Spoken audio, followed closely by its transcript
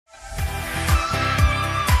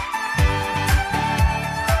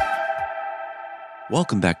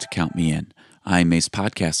Welcome back to Count Me In. I'm Mace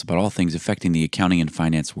Podcast about all things affecting the accounting and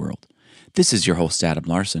finance world. This is your host, Adam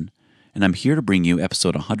Larson, and I'm here to bring you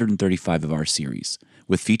episode 135 of our series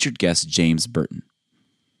with featured guest James Burton.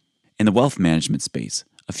 In the wealth management space,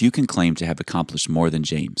 a few can claim to have accomplished more than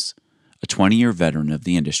James. A 20-year veteran of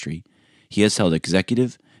the industry, he has held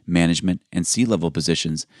executive, management, and C-level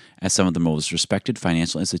positions at some of the most respected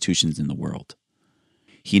financial institutions in the world.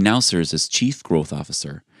 He now serves as Chief Growth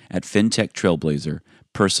Officer at fintech trailblazer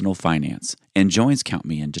Personal Finance and joins Count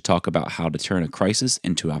Me In to talk about how to turn a crisis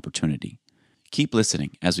into opportunity. Keep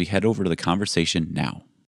listening as we head over to the conversation now.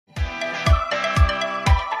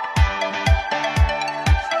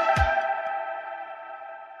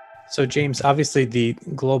 So, James, obviously the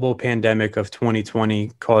global pandemic of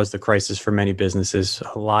 2020 caused a crisis for many businesses.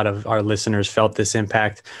 A lot of our listeners felt this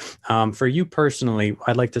impact. For you personally,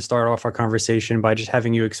 I'd like to start off our conversation by just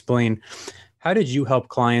having you explain, how did you help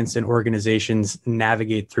clients and organizations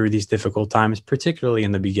navigate through these difficult times, particularly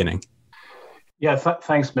in the beginning? Yeah,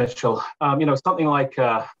 thanks, Mitchell. Something like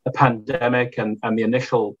a pandemic and the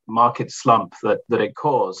initial market slump that it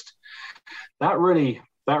caused, that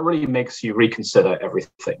really makes you reconsider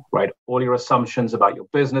everything, right? All your assumptions about your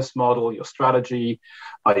business model, your strategy,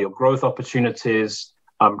 your growth opportunities,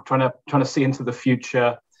 trying to see into the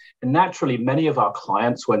future. And naturally, many of our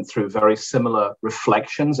clients went through very similar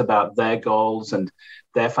reflections about their goals and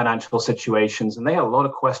their financial situations. And they had a lot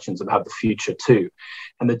of questions about the future too.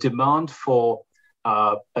 And the demand for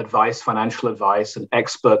financial advice and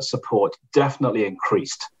expert support definitely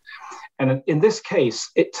increased. And in this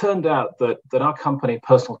case, it turned out that our company,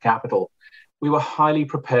 Personal Capital, we were highly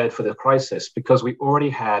prepared for the crisis because we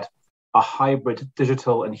already had a hybrid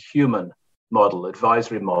digital and human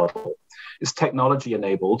advisory model. Is technology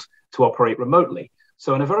enabled to operate remotely.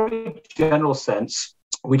 So in a very general sense,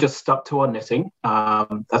 we just stuck to our knitting.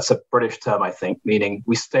 That's a British term, I think, meaning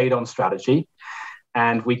we stayed on strategy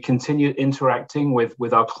and we continued interacting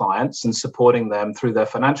with our clients and supporting them through their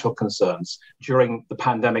financial concerns during the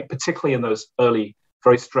pandemic, particularly in those early,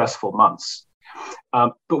 very stressful months.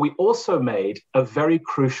 But we also made a very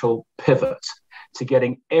crucial pivot to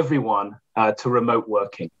getting everyone to remote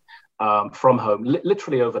working from home,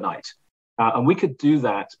 literally overnight. And we could do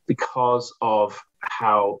that because of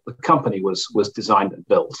how the company was designed and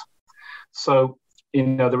built. So,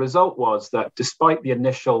 the result was that despite the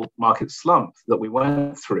initial market slump that we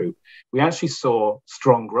went through, we actually saw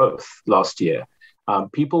strong growth last year.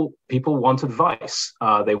 People want advice.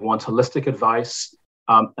 They want holistic advice,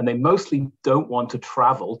 and they mostly don't want to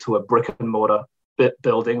travel to a brick and mortar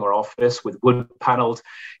building or office with wood-paneled,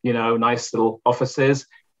 nice little offices.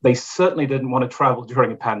 They certainly didn't want to travel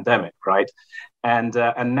during a pandemic, right? And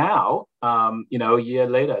now, a year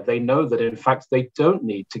later, they know that in fact they don't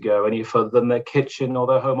need to go any further than their kitchen or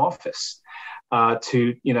their home office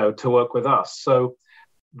to work with us. So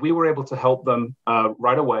we were able to help them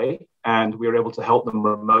right away, and we were able to help them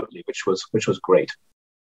remotely, which was great.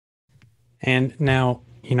 And now,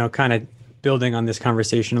 kind of building on this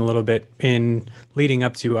conversation a little bit, in leading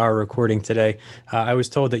up to our recording today, I was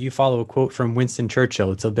told that you follow a quote from Winston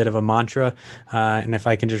Churchill. It's a bit of a mantra. And if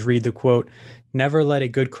I can just read the quote, never let a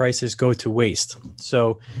good crisis go to waste.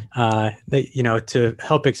 So, to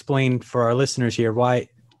help explain for our listeners here,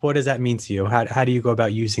 what does that mean to you? How do you go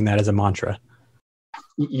about using that as a mantra?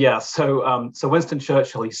 Yeah, so Winston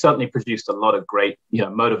Churchill, he certainly produced a lot of great,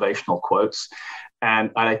 motivational quotes.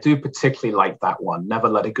 And I do particularly like that one, never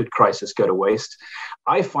let a good crisis go to waste.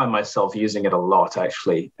 I find myself using it a lot,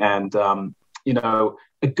 actually. And,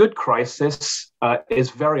 a good crisis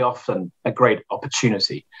is very often a great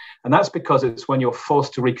opportunity. And that's because it's when you're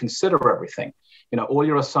forced to reconsider everything. All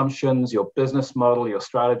your assumptions, your business model, your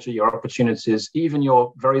strategy, your opportunities, even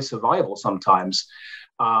your very survival sometimes.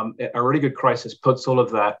 A really good crisis puts all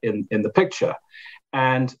of that in the picture.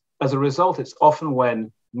 And as a result, it's often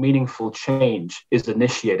when meaningful change is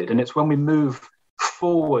initiated. And it's when we move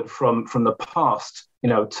forward from the past,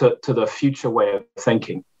 to the future way of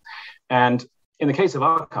thinking. And in the case of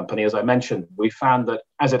our company, as I mentioned, we found that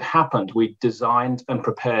as it happened, we designed and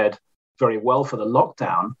prepared very well for the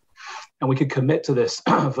lockdown, and we could commit to this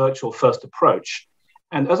virtual first approach.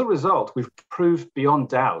 And as a result, we've proved beyond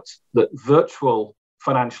doubt that virtual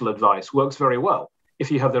financial advice works very well if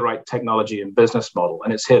you have the right technology and business model,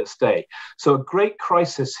 and it's here to stay. So a great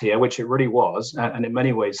crisis here, which it really was, and in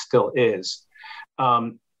many ways still is,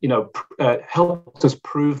 helped us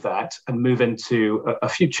prove that and move into a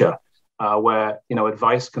future where,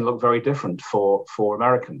 advice can look very different for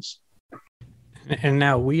Americans. And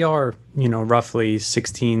now we are, roughly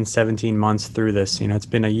 16, 17 months through this. It's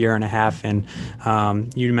been a year and a half. And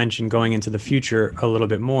you mentioned going into the future a little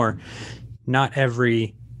bit more. not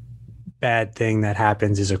every bad thing that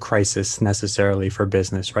happens is a crisis necessarily for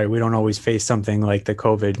business, right? We don't always face something like the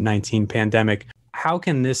COVID-19 pandemic. How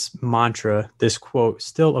can this mantra, this quote,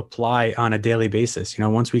 still apply on a daily basis?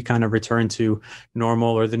 Once we kind of return to normal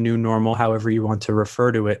or the new normal, however you want to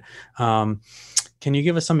refer to it, can you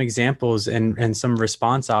give us some examples and some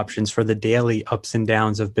response options for the daily ups and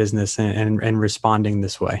downs of business and responding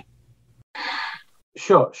this way?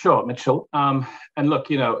 Sure, Mitchell. And look,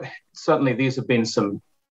 certainly these have been some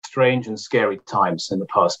strange and scary times in the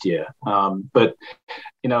past year. But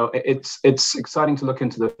it's exciting to look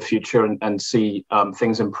into the future and see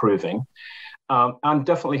things improving. I'm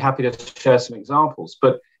definitely happy to share some examples.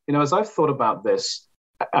 But as I've thought about this,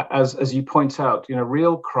 as you point out,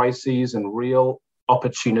 real crises and real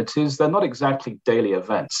opportunities, they're not exactly daily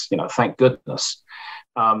events. Thank goodness.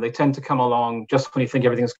 They tend to come along just when you think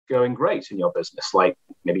everything's going great in your business, like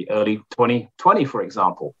maybe early 2020, for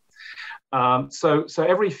example. So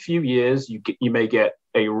every few years, you may get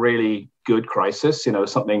a really good crisis,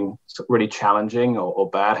 something really challenging or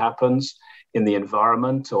bad happens in the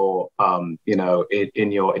environment or,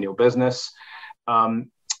 in your business.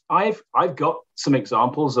 I've got some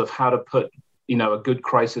examples of how to put, a good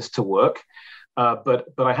crisis to work. But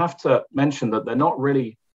I have to mention that they're not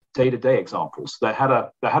really day-to-day examples. They had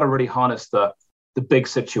to really harness the big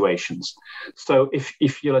situations. So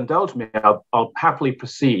if you'll indulge me, I'll happily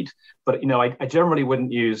proceed. But I generally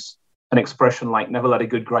wouldn't use an expression like "never let a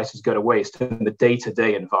good crisis go to waste" in the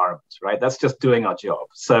day-to-day environment, right? That's just doing our job.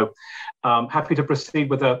 So happy to proceed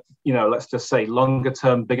with let's just say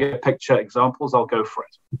longer-term, bigger picture examples. I'll go for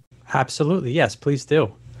it. Absolutely, yes, please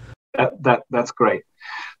do. That's great.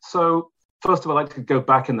 So first of all, I'd like to go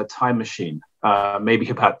back in the time machine, maybe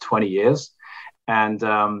about 20 years. And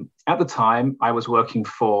at the time, I was working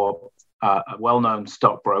for a well-known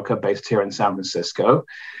stockbroker based here in San Francisco.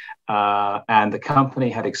 And the company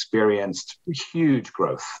had experienced huge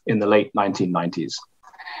growth in the late 1990s.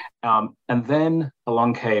 And then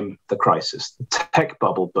along came the crisis. The tech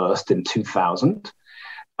bubble burst in 2000.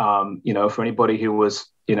 For anybody who was,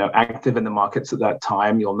 active in the markets at that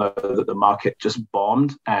time, you'll know that the market just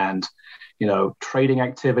bombed and, trading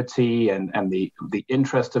activity and the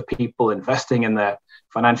interest of people investing in their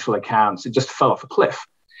financial accounts, it just fell off a cliff.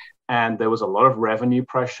 And there was a lot of revenue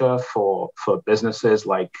pressure for businesses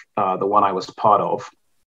like the one I was part of.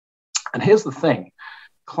 And here's the thing,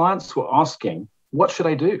 clients were asking, what should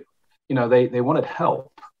I do? They wanted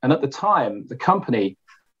help. And at the time, the company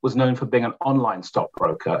was known for being an online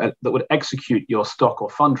stockbroker that would execute your stock or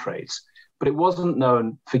fund trades, but it wasn't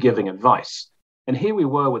known for giving advice. And here we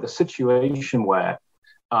were with a situation where,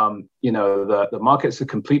 the markets had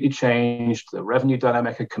completely changed, the revenue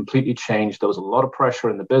dynamic had completely changed. There was a lot of pressure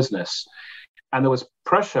in the business, and there was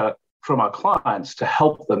pressure from our clients to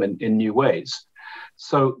help them in new ways.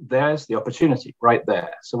 So there's the opportunity right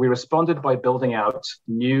there. So we responded by building out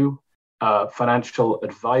new financial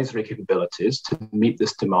advisory capabilities to meet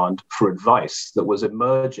this demand for advice that was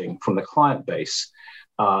emerging from the client base,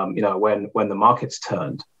 when the markets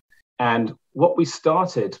turned. And what we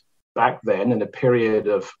started back then in a period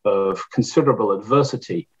of considerable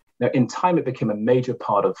adversity, in time it became a major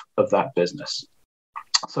part of that business.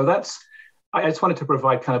 So I just wanted to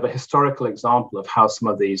provide kind of a historical example of how some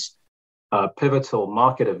of these pivotal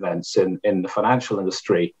market events in the financial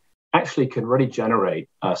industry actually can really generate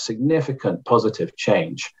a significant positive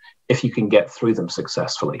change if you can get through them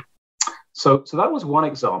successfully. So that was one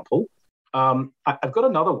example. I've got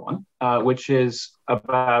another one, which is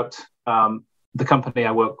about the company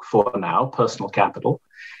I work for now, Personal Capital,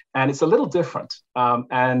 and it's a little different.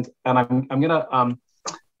 And I'm going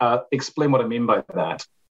to explain what I mean by that.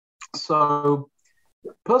 So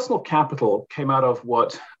Personal Capital came out of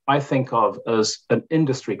what I think of as an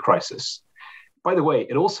industry crisis. By the way,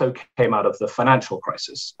 it also came out of the financial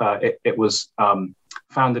crisis. It was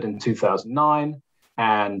founded in 2009,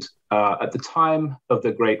 and at the time of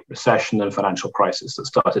the Great Recession and financial crisis that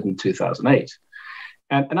started in 2008.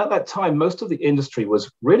 And at that time, most of the industry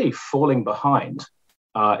was really falling behind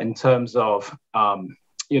in terms of,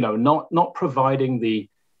 not providing the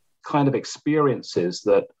kind of experiences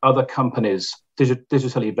that other companies,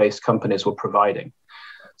 digitally based companies, were providing.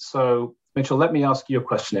 So, Mitchell, let me ask you a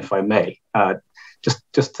question, if I may,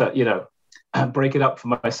 just to break it up for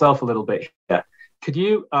myself a little bit here. Could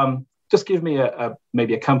you just give me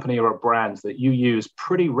maybe a company or a brand that you use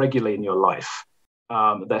pretty regularly in your life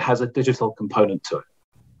that has a digital component to it?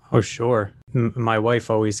 Oh, sure. My wife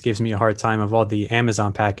always gives me a hard time of all the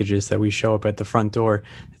Amazon packages that we show up at the front door.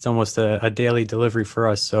 It's almost a daily delivery for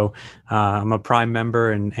us. So I'm a Prime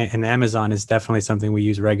member, and Amazon is definitely something we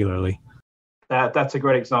use regularly. That's a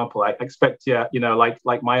great example. I expect, yeah,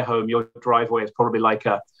 like my home, your driveway is probably like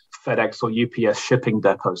a FedEx or UPS shipping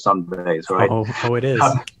depot some days, right? Oh, it is.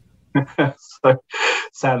 So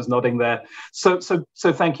Sam's nodding there. So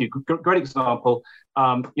thank you. Great example.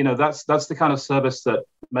 That's the kind of service that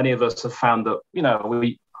many of us have found that,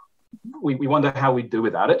 we wonder how we do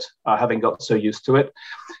without it, having got so used to it.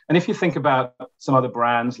 And if you think about some other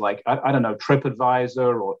brands like, I don't know,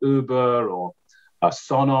 TripAdvisor or Uber or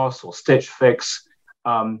Sonos or Stitch Fix,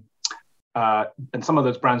 and some of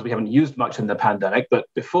those brands we haven't used much in the pandemic, but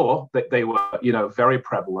before they were, very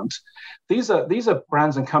prevalent. These are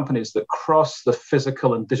brands and companies that cross the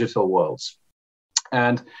physical and digital worlds.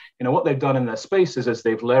 And what they've done in their spaces is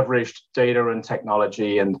they've leveraged data and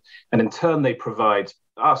technology, and in turn they provide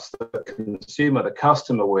us, the consumer, the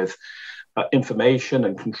customer, with information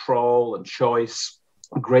and control and choice,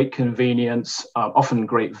 great convenience, often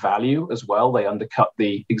great value as well. They undercut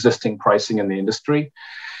the existing pricing in the industry.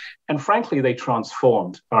 And frankly, they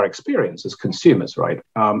transformed our experience as consumers, right?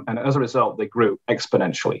 And as a result, they grew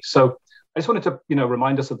exponentially. So I just wanted to,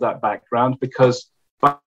 remind us of that background, because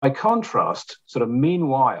by contrast, sort of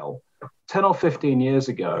meanwhile, 10 or 15 years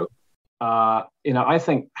ago, I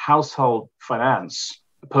think household finance,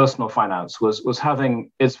 personal finance, was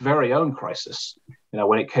having its very own crisis,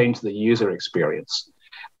 when it came to the user experience.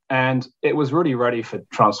 And it was really ready for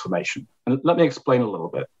transformation. And let me explain a little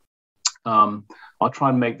bit. I'll try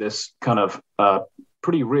and make this kind of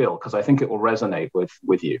pretty real, because I think it will resonate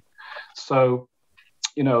with you. So,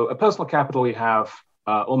 at Personal Capital, we have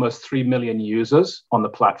almost 3 million users on the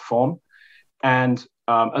platform. And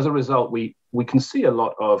as a result, we can see a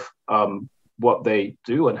lot of what they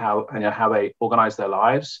do and how they organize their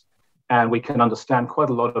lives. And we can understand quite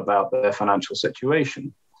a lot about their financial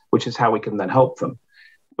situation, which is how we can then help them.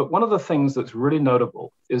 But one of the things that's really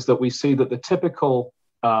notable is that we see that the typical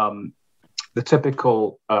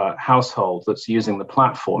household that's using the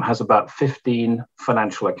platform has about 15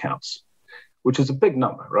 financial accounts, which is a big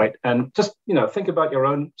number, right? And just, think about your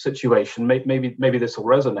own situation. Maybe this will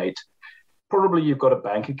resonate. Probably you've got a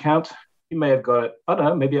bank account. You may have got it, I don't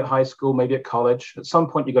know, maybe at high school, maybe at college. At some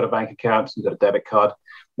point, you got a bank account, you got a debit card.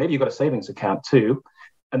 Maybe you got a savings account too.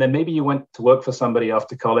 And then maybe you went to work for somebody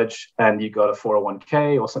after college and you got a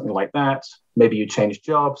 401k or something like that. Maybe you changed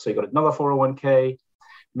jobs, so you got another 401k.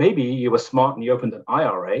 Maybe you were smart and you opened an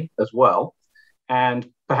IRA as well. And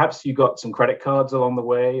perhaps you got some credit cards along the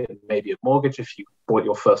way, and maybe a mortgage if you bought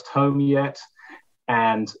your first home yet.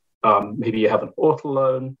 And maybe you have an auto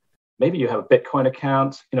loan. Maybe you have a Bitcoin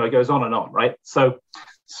account. It goes on and on, right? So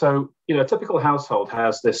a typical household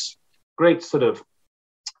has this great sort of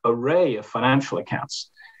array of financial accounts.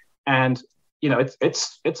 And,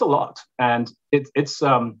 it's a lot. And it's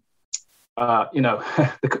the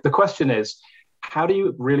question is, how do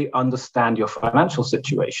you really understand your financial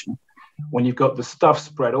situation when you've got the stuff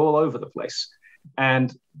spread all over the place?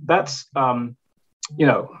 And that's,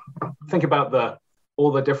 think about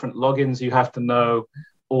all the different logins you have to know,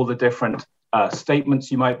 all the different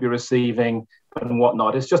statements you might be receiving and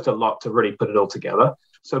whatnot. It's just a lot to really put it all together.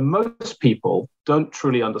 So most people don't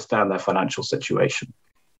truly understand their financial situation,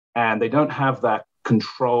 and they don't have that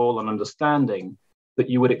control and understanding that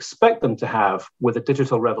you would expect them to have with a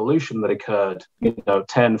digital revolution that occurred,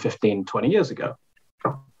 10, 15, 20 years ago.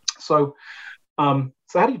 So how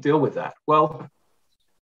do you deal with that? Well,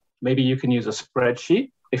 maybe you can use a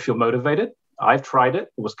spreadsheet if you're motivated. I've tried it.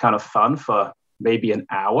 It was kind of fun for maybe an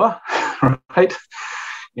hour, right?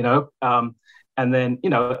 And then,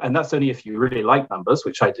 and that's only if you really like numbers,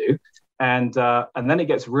 which I do. And then it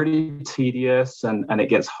gets really tedious and it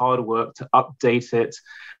gets hard work to update it.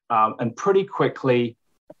 And pretty quickly,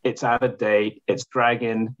 it's out of date. It's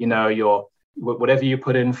dragging, your whatever you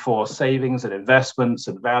put in for savings and investments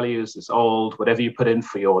and values is old. Whatever you put in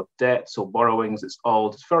for your debts or borrowings, it's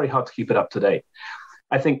old. It's very hard to keep it up to date.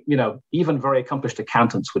 I think, even very accomplished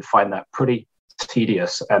accountants would find that pretty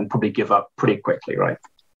tedious and probably give up pretty quickly, right?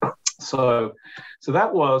 So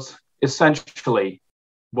that was essentially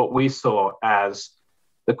what we saw as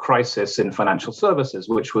the crisis in financial services,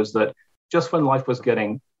 which was that just when life was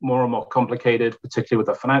getting more and more complicated, particularly with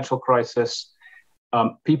the financial crisis,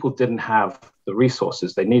 people didn't have the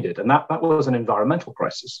resources they needed. And that was an environmental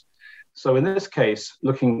crisis. So in this case,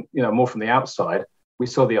 looking more from the outside, we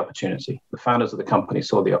saw the opportunity. The founders of the company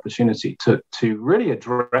saw the opportunity to really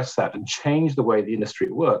address that and change the way the industry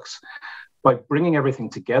works by bringing everything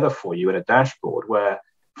together for you in a dashboard where,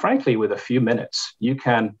 frankly, with a few minutes, you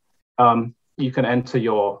can enter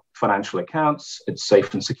your financial accounts. It's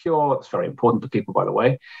safe and secure. It's very important to people, by the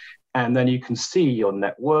way. And then you can see your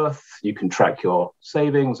net worth. You can track your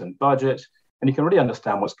savings and budget. and you can really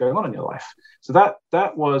understand what's going on in your life. So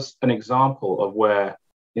that was an example of where,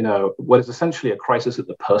 what is essentially a crisis at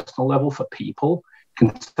the personal level for people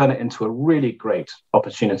can turn it into a really great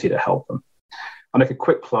opportunity to help them. I'll make a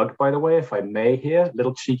quick plug, by the way, if I may here, a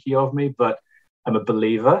little cheeky of me, but I'm a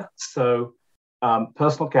believer. So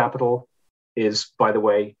Personal Capital is, by the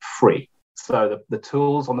way, free. So the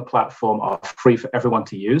tools on the platform are free for everyone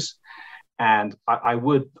to use. And I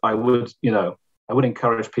would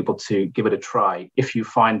encourage people to give it a try if you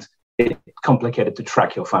find it complicated to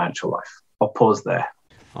track your financial life. I'll pause there.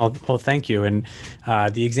 Well, thank you. And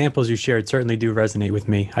the examples you shared certainly do resonate with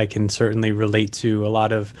me. I can certainly relate to a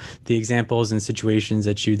lot of the examples and situations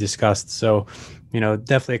that you discussed. So,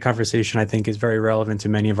 definitely a conversation I think is very relevant to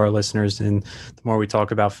many of our listeners. And the more we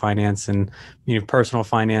talk about finance and, personal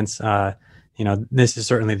finance, this is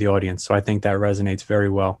certainly the audience. So I think that resonates very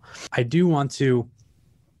well. I do want to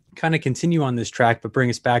kind of continue on this track, but bring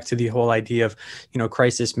us back to the whole idea of,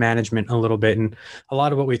 crisis management a little bit. And a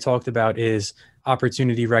lot of what we talked about is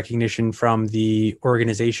opportunity recognition from the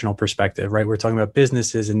organizational perspective, right? We're talking about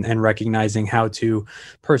businesses and recognizing how to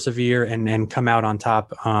persevere and come out on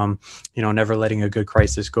top, never letting a good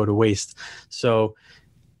crisis go to waste. So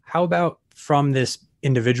how about from this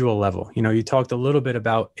individual level? You talked a little bit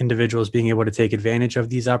about individuals being able to take advantage of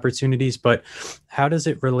these opportunities, but how does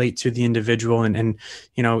it relate to the individual? And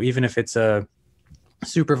even if it's a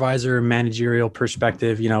supervisor managerial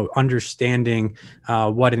perspective, understanding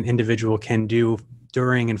what an individual can do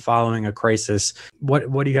during and following a crisis.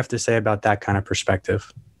 What do you have to say about that kind of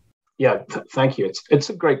perspective? Yeah, thank you. It's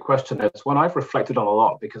a great question. It's one I've reflected on a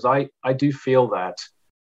lot, because I do feel that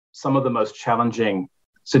some of the most challenging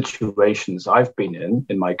situations I've been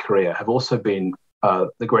in my career have also been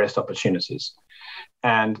the greatest opportunities.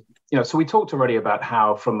 And, so we talked already about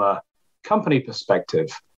how from a company perspective,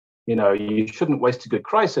 you shouldn't waste a good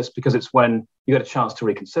crisis, because it's when you get a chance to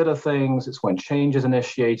reconsider things. It's when change is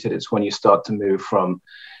initiated. It's when you start to move from,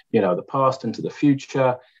 the past into the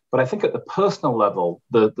future. But I think at the personal level,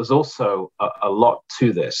 there's also a lot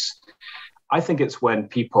to this. I think it's when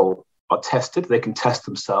people are tested, they can test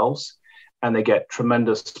themselves, and they get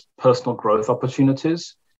tremendous personal growth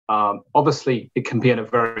opportunities. Obviously, it can be in a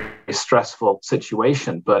very stressful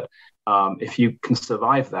situation, but if you can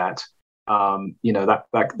survive that,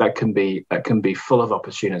 that can be full of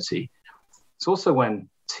opportunity. It's also when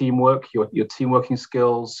teamwork, your team working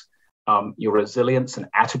skills, your resilience and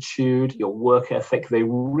attitude, your work ethic, they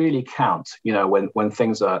really count, when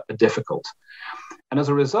things are difficult. And as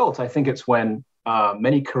a result, I think it's when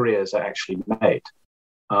many careers are actually made.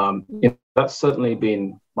 That's certainly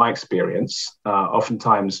been my experience.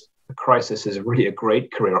 Oftentimes, a crisis is really a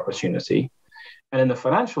great career opportunity. And in the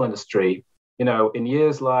financial industry, in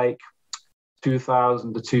years like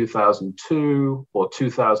 2000 to 2002, or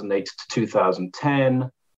 2008 to 2010,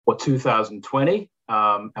 or 2020,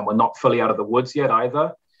 and we're not fully out of the woods yet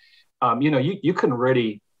either, you can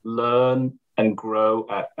really learn and grow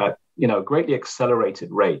at greatly accelerated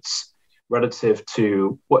rates relative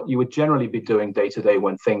to what you would generally be doing day to day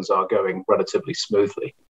when things are going relatively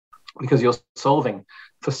smoothly, because you're solving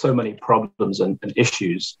for so many problems and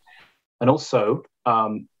issues. And also,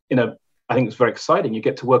 I think it's very exciting. You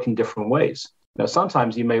get to work in different ways.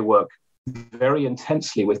 Sometimes you may work very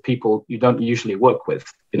intensely with people you don't usually work with.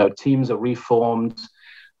 Teams are reformed,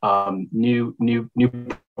 new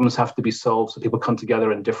problems have to be solved, so people come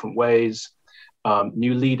together in different ways.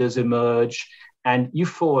 New leaders emerge, and you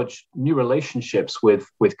forge new relationships with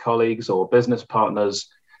colleagues or business partners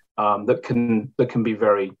that can be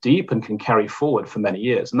very deep and can carry forward for many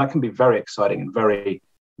years. And that can be very exciting and very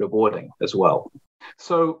rewarding as well.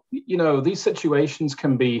 So, these situations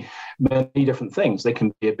can be many different things. They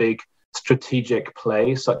can be a big strategic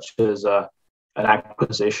play, such as an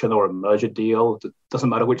acquisition or a merger deal. It doesn't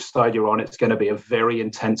matter which side you're on, it's going to be a very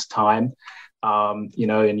intense time. And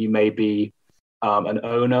you may be an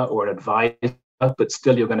owner or an advisor, but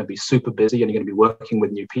still you're going to be super busy and you're going to be working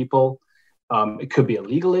with new people. It could be a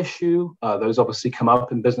legal issue. Those obviously come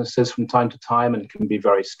up in businesses from time to time and can be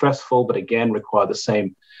very stressful, but again, require the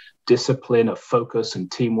same discipline of focus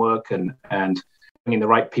and teamwork and bringing the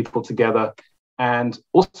right people together. And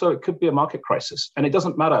also it could be a market crisis. And it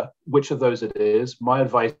doesn't matter which of those it is. My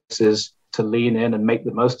advice is to lean in and make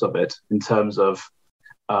the most of it in terms of,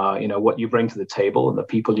 what you bring to the table and the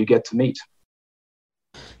people you get to meet.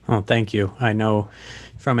 Oh, thank you. I know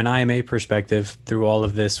from an IMA perspective, through all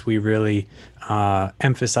of this, we really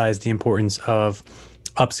emphasize the importance of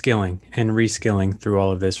upskilling and reskilling through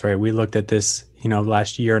all of this, right? We looked at this,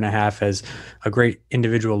 last year and a half as a great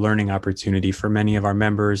individual learning opportunity for many of our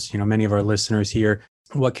members, many of our listeners here.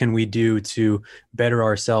 what can we do to better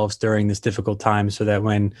ourselves during this difficult time so that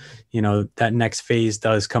when, that next phase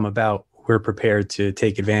does come about, we're prepared to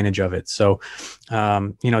take advantage of it. So,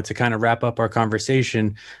 to kind of wrap up our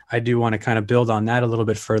conversation, I do want to kind of build on that a little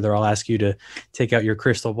bit further. I'll ask you to take out your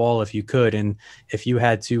crystal ball if you could. And if you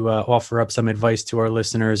had to offer up some advice to our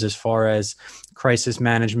listeners as far as crisis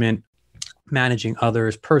management, managing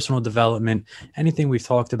others, personal development, anything we've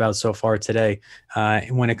talked about so far today,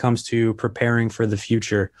 when it comes to preparing for the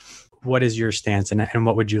future, what is your stance and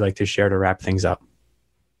what would you like to share to wrap things up?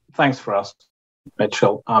 Thanks for us,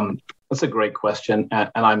 Mitchell. That's a great question.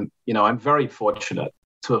 And I'm very fortunate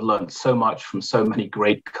to have learned so much from so many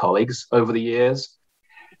great colleagues over the years.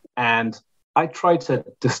 And I try to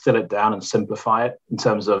distill it down and simplify it in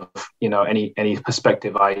terms of, any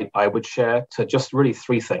perspective I would share to just really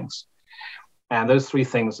three things. And those three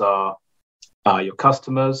things are your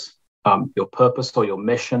customers, your purpose or your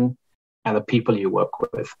mission, and the people you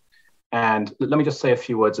work with. And let me just say a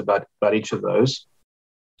few words about each of those,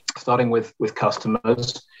 starting with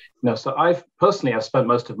customers. So I've spent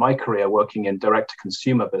most of my career working in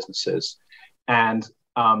direct-to-consumer businesses. And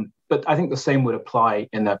but I think the same would apply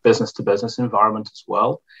in that business-to-business environment as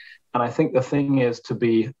well. And I think the thing is to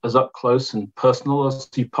be as up close and personal as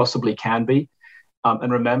you possibly can be.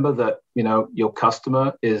 And remember that, your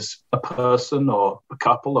customer is a person or a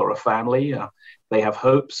couple or a family. They have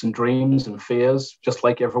hopes and dreams and fears, just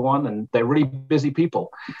like everyone, and they're really busy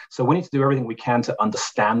people. So we need to do everything we can to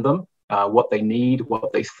understand them, what they need,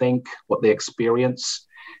 what they think, what they experience,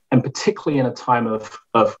 and particularly in a time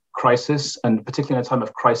of crisis, and particularly in a time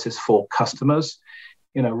of crisis for customers,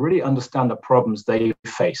 really understand the problems they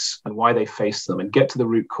face and why they face them and get to the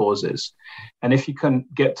root causes. And if you can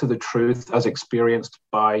get to the truth as experienced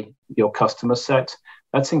by your customer set,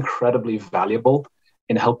 that's incredibly valuable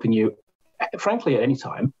in helping you, frankly, at any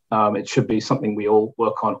time. It should be something we all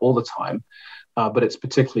work on all the time, but it's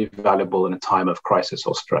particularly valuable in a time of crisis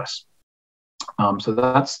or stress. So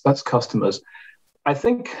that's customers. I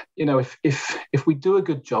think, if we do a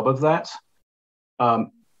good job of that,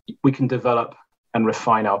 we can develop and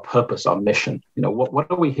refine our purpose, our mission. What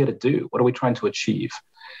are we here to do? What are we trying to achieve?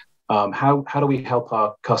 How do we help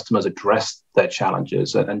our customers address their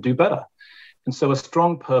challenges and do better? And so a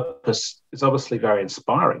strong purpose is obviously very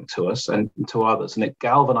inspiring to us and to others, and it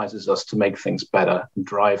galvanizes us to make things better and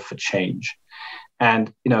drive for change.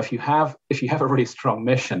 And if you have a really strong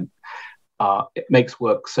mission, it makes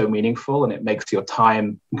work so meaningful, and it makes your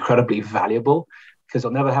time incredibly valuable, because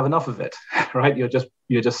you'll never have enough of it, right? You're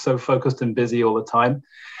just so focused and busy all the time.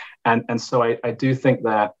 And so I do think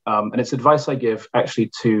that, and it's advice I give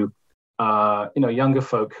actually to, younger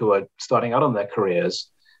folk who are starting out on their careers,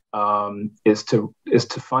 is to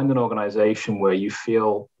find an organization where you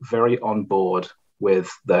feel very on board with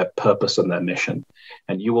their purpose and their mission.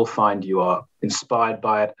 And you will find you are inspired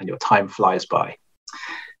by it and your time flies by.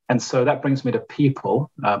 And so that brings me to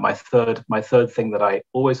people, my third thing that I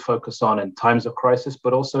always focus on in times of crisis,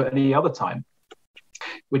 but also any other time,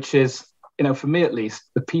 which is, for me at least,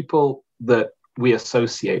 the people that we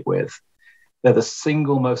associate with, they're the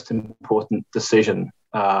single most important decision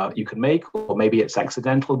you can make, or maybe it's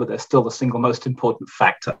accidental, but they're still the single most important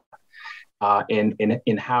factor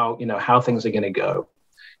in how things are going to go,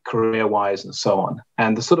 career-wise and so on.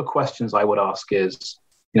 And the sort of questions I would ask is,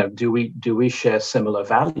 do we share similar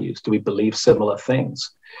values? Do we believe similar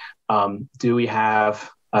things? Do we have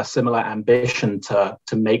a similar ambition to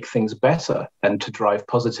make things better and to drive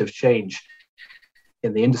positive change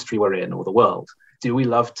in the industry we're in or the world? Do we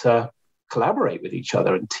love to collaborate with each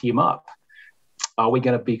other and team up? Are we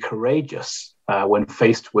going to be courageous when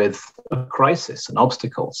faced with a crisis and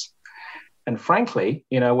obstacles? And frankly,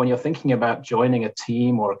 when you're thinking about joining a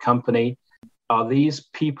team or a company, are these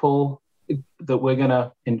people that we're going to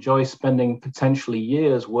enjoy spending potentially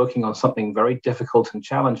years working on something very difficult and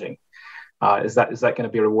challenging? Is that going to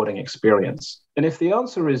be a rewarding experience? And if the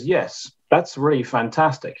answer is yes, that's really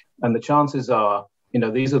fantastic. And the chances are,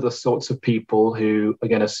 these are the sorts of people who are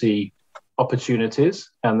going to see opportunities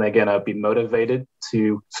and they're going to be motivated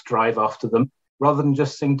to strive after them rather than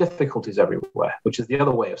just seeing difficulties everywhere, which is the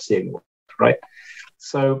other way of seeing the world, right?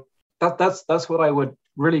 So that's what I would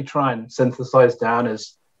really try and synthesize down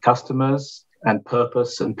as customers and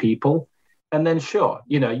purpose and people. And then sure,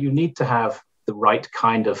 you need to have the right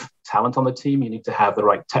kind of talent on the team. You need to have the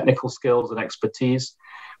right technical skills and expertise.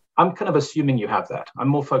 I'm kind of assuming you have that. I'm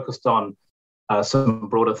more focused on some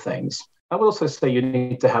broader things. I would also say you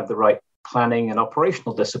need to have the right planning and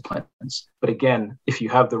operational disciplines. But again, if you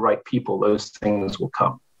have the right people, those things will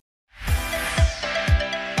come.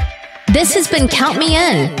 This has been Count Me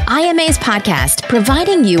In, IMA's podcast,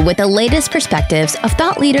 providing you with the latest perspectives of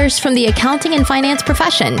thought leaders from the accounting and finance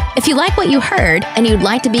profession. If you like what you heard and you'd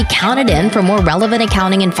like to be counted in for more relevant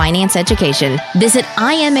accounting and finance education, visit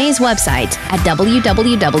IMA's website at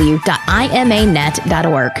www.imanet.org.